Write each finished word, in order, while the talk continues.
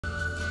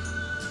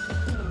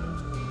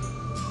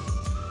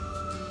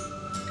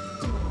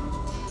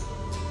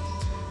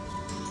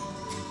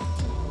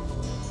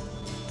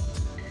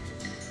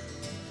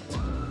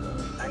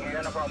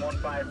Uniform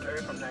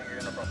 152 from Tango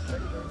Uniform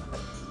 6, sir.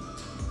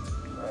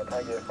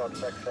 Tango Uniform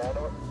 6,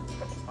 shadow.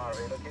 RV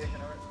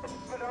location, over.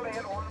 But only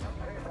hit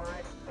 125.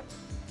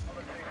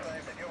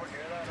 125, did you ever do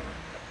that, over?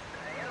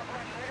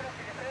 Uniform negative,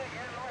 did you say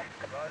again, over?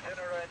 Roger,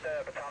 around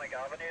Botanic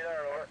Avenue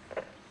there, over.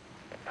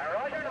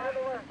 Roger, now,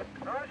 over.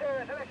 Roger,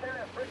 is it a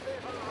first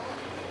base on the road?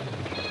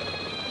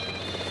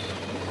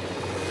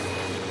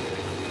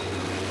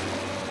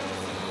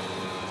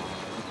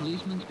 A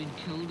policeman's been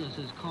killed as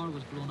his car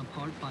was blown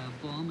apart by a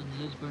bomb in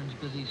Lisburn's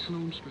busy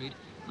Sloane Street,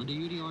 and a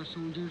UDR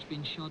soldier's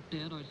been shot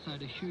dead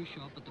outside a shoe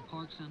shop at the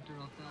park centre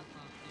of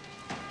Belfast.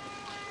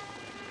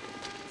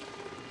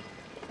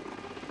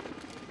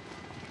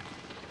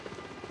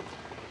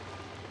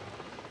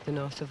 The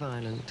north of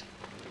Ireland.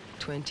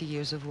 20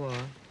 years of war,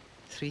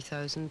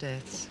 3,000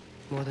 deaths,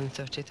 more than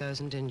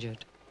 30,000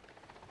 injured,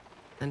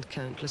 and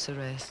countless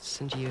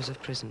arrests and years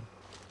of prison.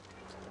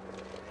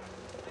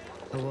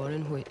 A war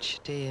in which,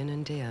 day in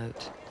and day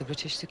out, the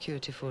British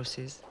security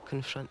forces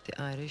confront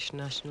the Irish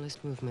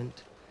nationalist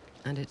movement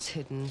and its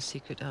hidden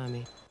secret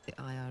army, the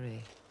IRA,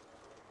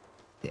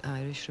 the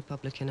Irish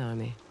Republican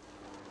Army.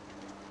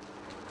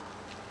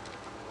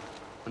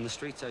 On the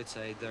streets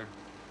outside there,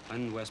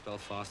 in West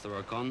Belfast, there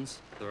are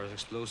guns, there are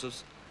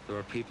explosives, there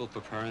are people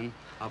preparing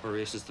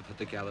operations to put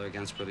together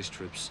against British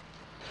troops.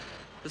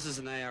 This is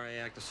an IRA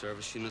active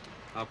service unit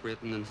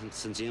operating in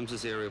St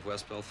James's area of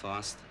West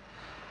Belfast.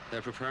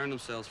 They're preparing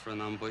themselves for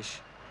an ambush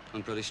on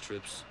British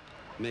troops.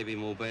 They may be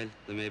mobile,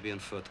 they may be on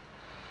foot.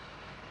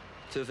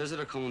 To a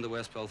visitor coming to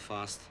West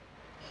Belfast,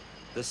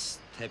 this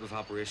type of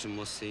operation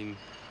must seem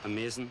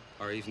amazing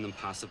or even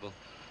impossible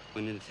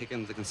when you take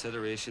into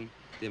consideration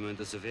the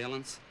amount of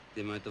surveillance,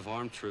 the amount of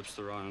armed troops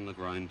there are on the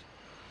ground.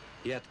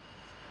 Yet,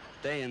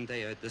 day in,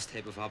 day out, this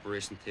type of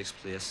operation takes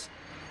place.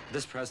 At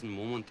this present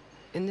moment,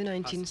 in the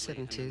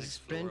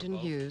 1970s, Brendan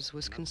Hughes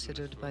was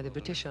considered by the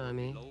British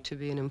Army to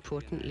be an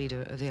important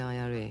leader of the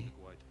IRA.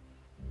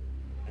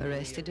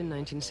 Arrested in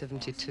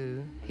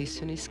 1972, he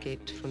soon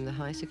escaped from the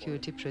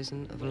high-security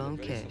prison of Long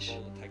Kesh.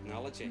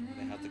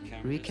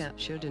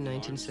 Recaptured in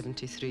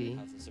 1973,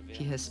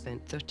 he has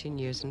spent 13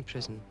 years in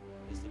prison.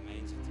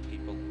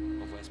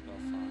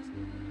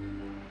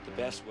 The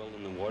best will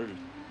in the world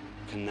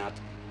cannot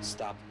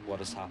stop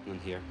what is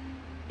happening here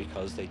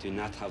because they do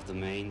not have the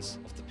minds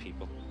of the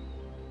people.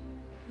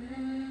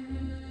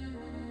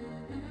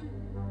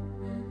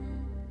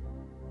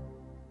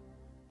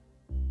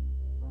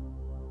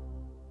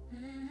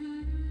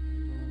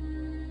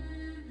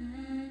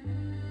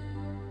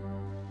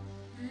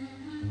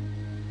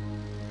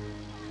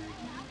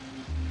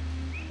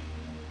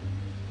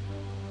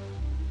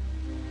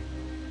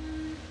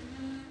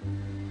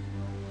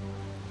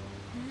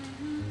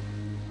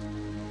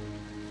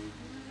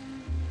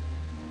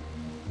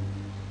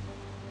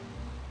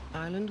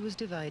 Ireland was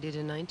divided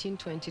in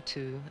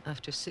 1922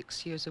 after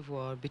 6 years of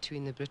war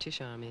between the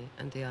British Army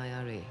and the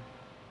IRA.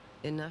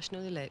 In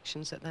national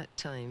elections at that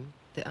time,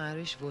 the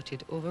Irish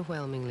voted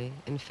overwhelmingly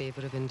in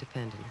favour of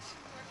independence.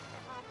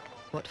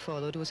 What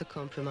followed was a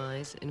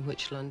compromise in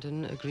which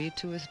London agreed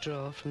to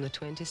withdraw from the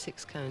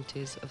 26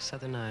 counties of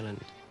Southern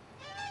Ireland.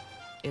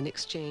 In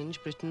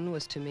exchange, Britain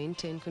was to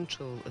maintain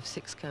control of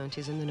 6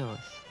 counties in the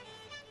north.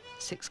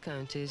 6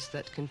 counties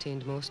that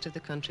contained most of the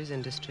country's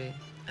industry,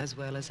 as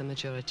well as a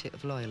majority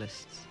of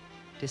loyalists,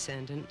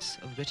 descendants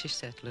of British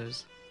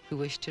settlers who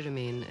wished to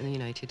remain in the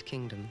United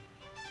Kingdom.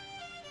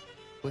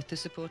 With the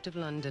support of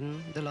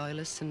London, the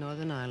loyalists in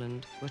Northern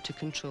Ireland were to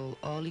control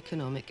all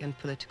economic and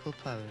political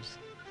powers.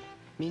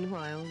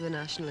 Meanwhile, the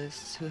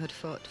nationalists who had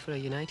fought for a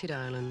united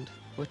Ireland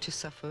were to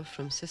suffer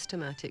from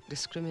systematic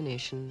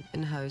discrimination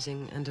in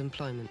housing and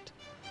employment.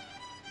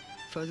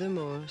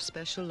 Furthermore,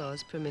 special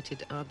laws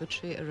permitted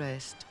arbitrary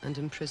arrest and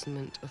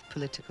imprisonment of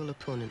political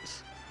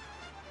opponents.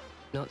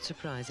 Not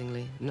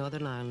surprisingly,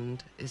 Northern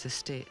Ireland is a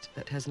state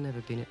that has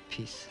never been at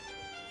peace.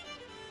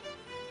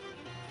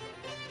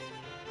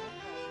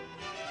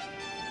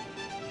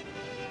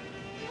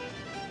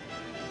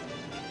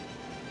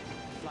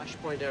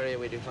 Flashpoint area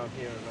we do have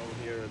here, along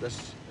here, this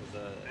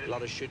is a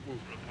lot of shooting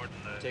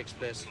takes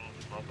place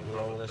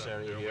along this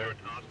area here.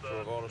 So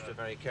we've always to be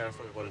very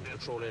careful when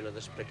patrolling in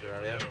this particular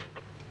area.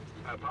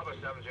 Papa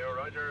 70,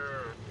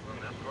 Roger.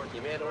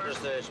 You may notice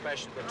the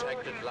special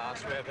protected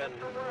glass we have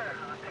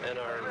in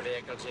our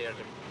vehicles here.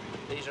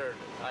 These are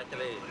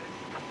actually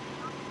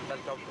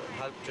built up to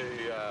help to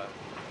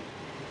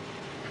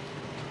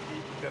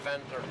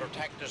prevent or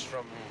protect us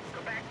from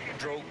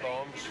drogue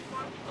bombs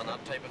and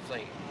that type of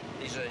thing.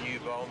 These are the new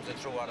bombs they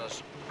throw at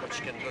us,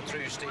 which can go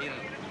through steel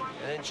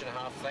 1.5 inches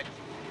thick.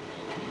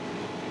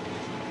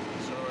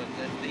 So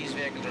these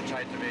vehicles are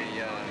trying to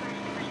be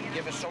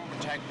give us some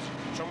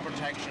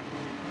protection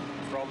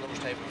from those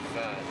type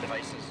of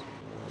devices.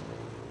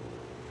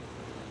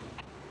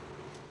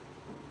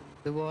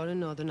 The war in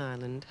Northern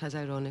Ireland has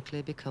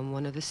ironically become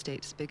one of the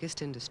state's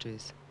biggest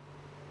industries.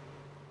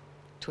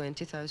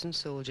 20,000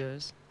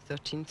 soldiers,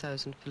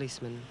 13,000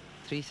 policemen,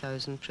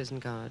 3,000 prison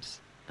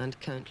guards, and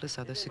countless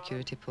other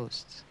security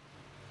posts.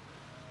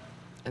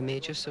 A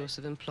major source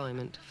of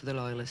employment for the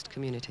Loyalist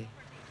community.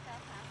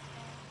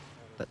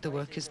 But the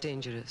work is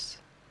dangerous.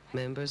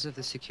 Members of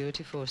the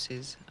security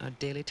forces are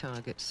daily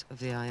targets of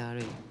the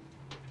IRA.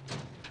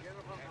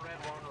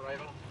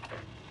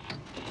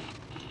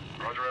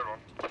 Roger, Red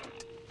 1.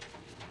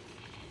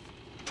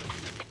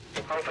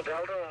 Alpha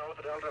Delta,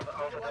 Alpha Delta,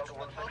 Alpha Delta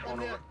 161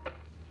 over.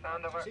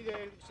 Stand over. See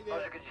there,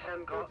 Could you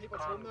send people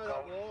from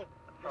that wall.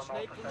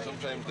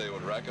 Sometimes they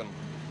would reckon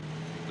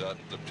that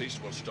the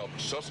police will stop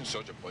at such and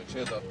such a point,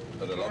 say that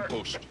at a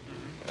lamppost,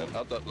 and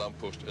at that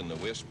lamppost in the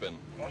waste bin,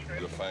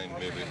 you'll find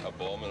maybe a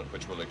bomb in it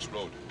which will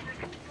explode.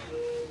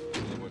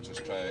 Which is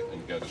try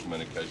and get as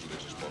many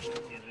casualties as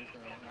possible.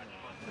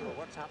 Well,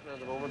 what's happening at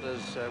the moment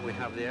is we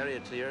have the area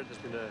cleared. There's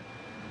been a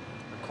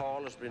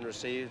call has been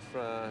received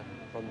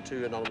from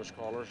 2 anonymous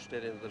callers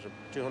stating that there's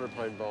a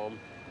 200-pound bomb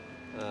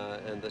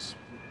in this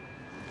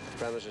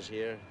premises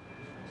here.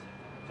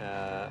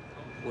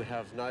 We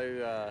have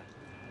now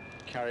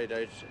carried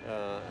out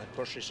a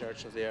cursory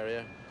search of the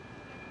area,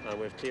 and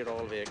we've cleared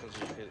all vehicles,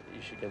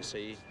 as you can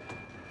see.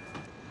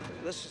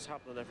 This is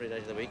happening every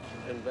night of the week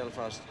in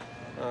Belfast.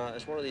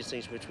 It's one of these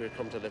things which we've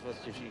come to live with.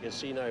 If you can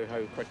see now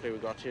how quickly we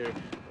got here,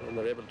 and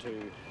we're able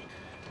to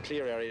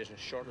clear areas in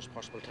the shortest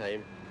possible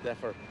time,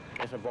 therefore,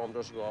 if a bomb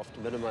does go off, to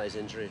minimise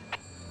injury.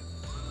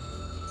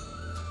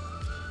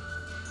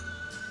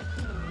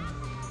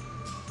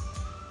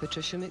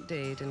 Patricia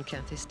McDade and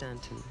Cathy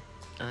Stanton,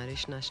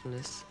 Irish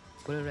nationalists,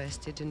 were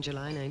arrested in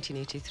July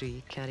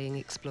 1983 carrying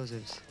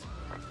explosives.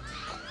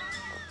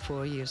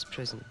 4 years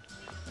prison.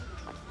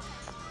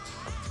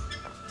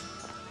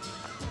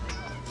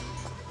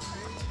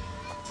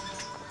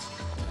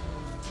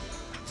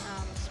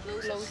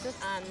 Explosives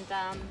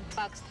and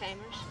box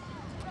timers.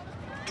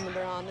 And they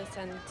were on us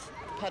and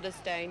put us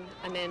down,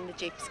 and then the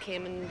jeeps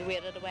came and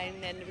waited a while,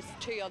 and then there was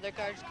 2 other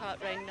guards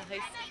caught round the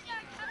house,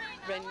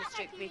 round the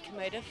street we came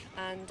out of,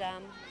 and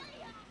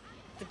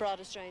they brought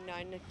us round now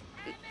and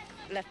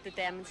lifted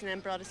them and then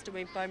brought us to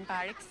Wimborne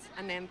Barracks,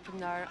 and then from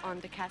there on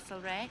to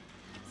Castlereagh.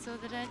 So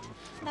they did.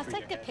 I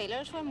think the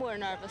peelers were more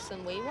nervous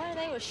than we were.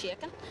 They were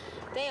shaking.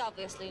 They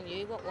obviously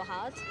knew what we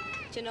had,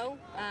 you know.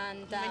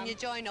 And when you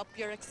join up,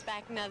 you're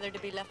expecting either to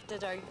be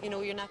lifted or, you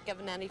know, you're not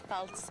given any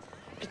false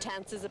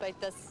pretenses about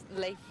this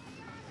life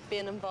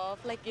being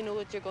involved. Like, you know,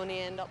 that you're going to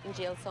end up in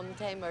jail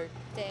sometime or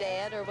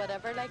dead or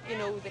whatever. Like, you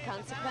know, the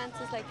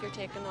consequences like you're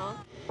taking on.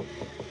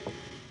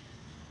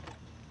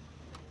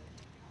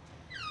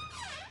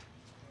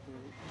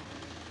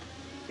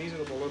 These are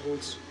the bullet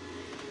holes.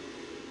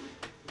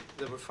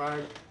 They were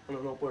fired on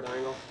an upward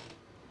angle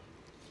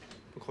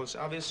because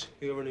obvious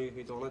whoever knew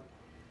who done it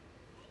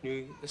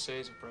knew the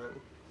size of Britain.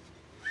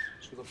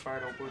 So they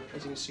fired upward.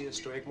 As you can see, the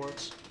strike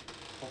marks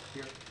up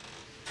here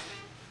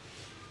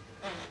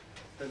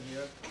and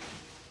here.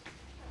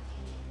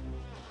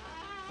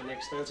 And the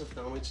extensive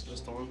damage that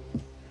is done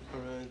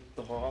around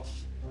the half.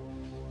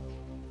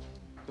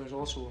 There's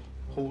also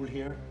a hole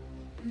here.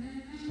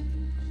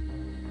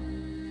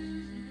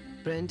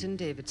 Brendan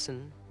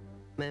Davidson,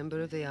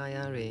 member of the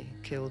IRA,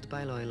 killed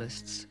by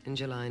Loyalists in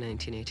July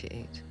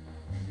 1988.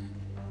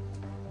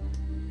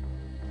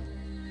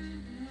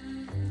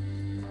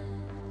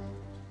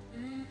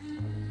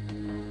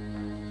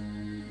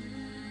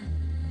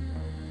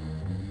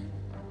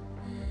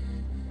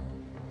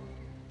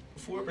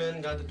 Before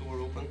Brendan got the door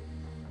open,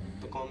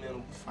 the gunmen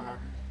opened fire.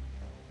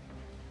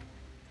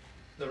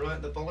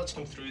 The bullets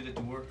came through the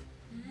door,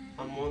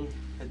 and one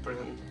hit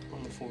Brendan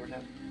on the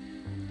forehead.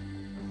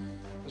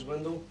 His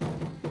window,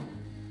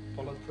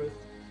 bulletproof.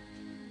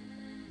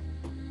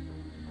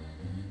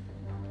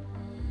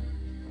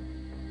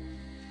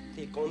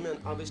 The gunmen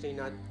obviously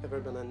not ever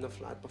been in the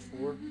flat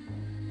before,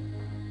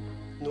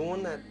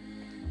 knowing that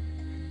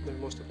there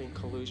must have been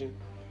collusion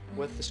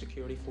with the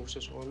security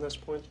forces on this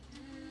point.